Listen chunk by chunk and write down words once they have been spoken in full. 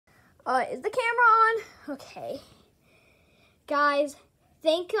Is the camera on? Okay. Guys,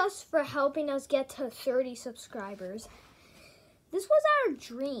 thank us for helping us get to 30 subscribers. This was our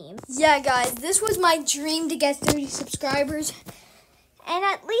dream. Yeah, guys, this was my dream to get 30 subscribers. And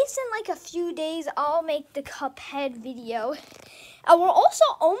at least in like a few days, I'll make the Cuphead video. And we're also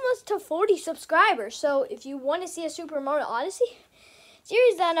almost to 40 subscribers. So if you want to see a Super Mario Odyssey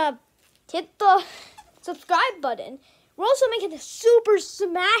series, then hit the subscribe button. We're also making the Super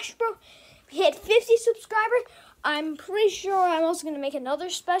Smash Bros. We hit 50 subscribers. I'm pretty sure I'm also going to make another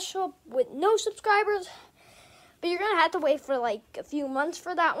special with no subscribers. But you're going to have to wait for like a few months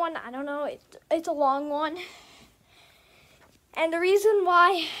for that one. I don't know. It's a long one. And the reason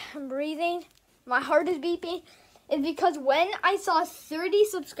why I'm breathing, my heart is beeping, is because when I saw 30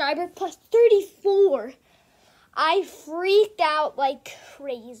 subscribers plus 34, I freaked out like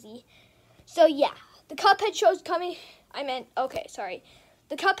crazy. So yeah, the Cuphead show is coming.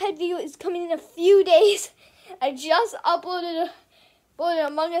 The Cuphead video is coming in a few days. I just uploaded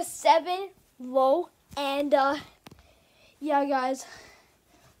Among Us 7 low, and yeah, guys,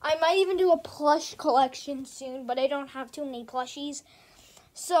 I might even do a plush collection soon, but I don't have too many plushies,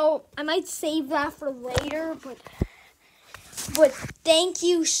 so I might save that for later. But thank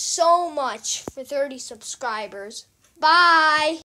you so much for 30 subscribers. Bye.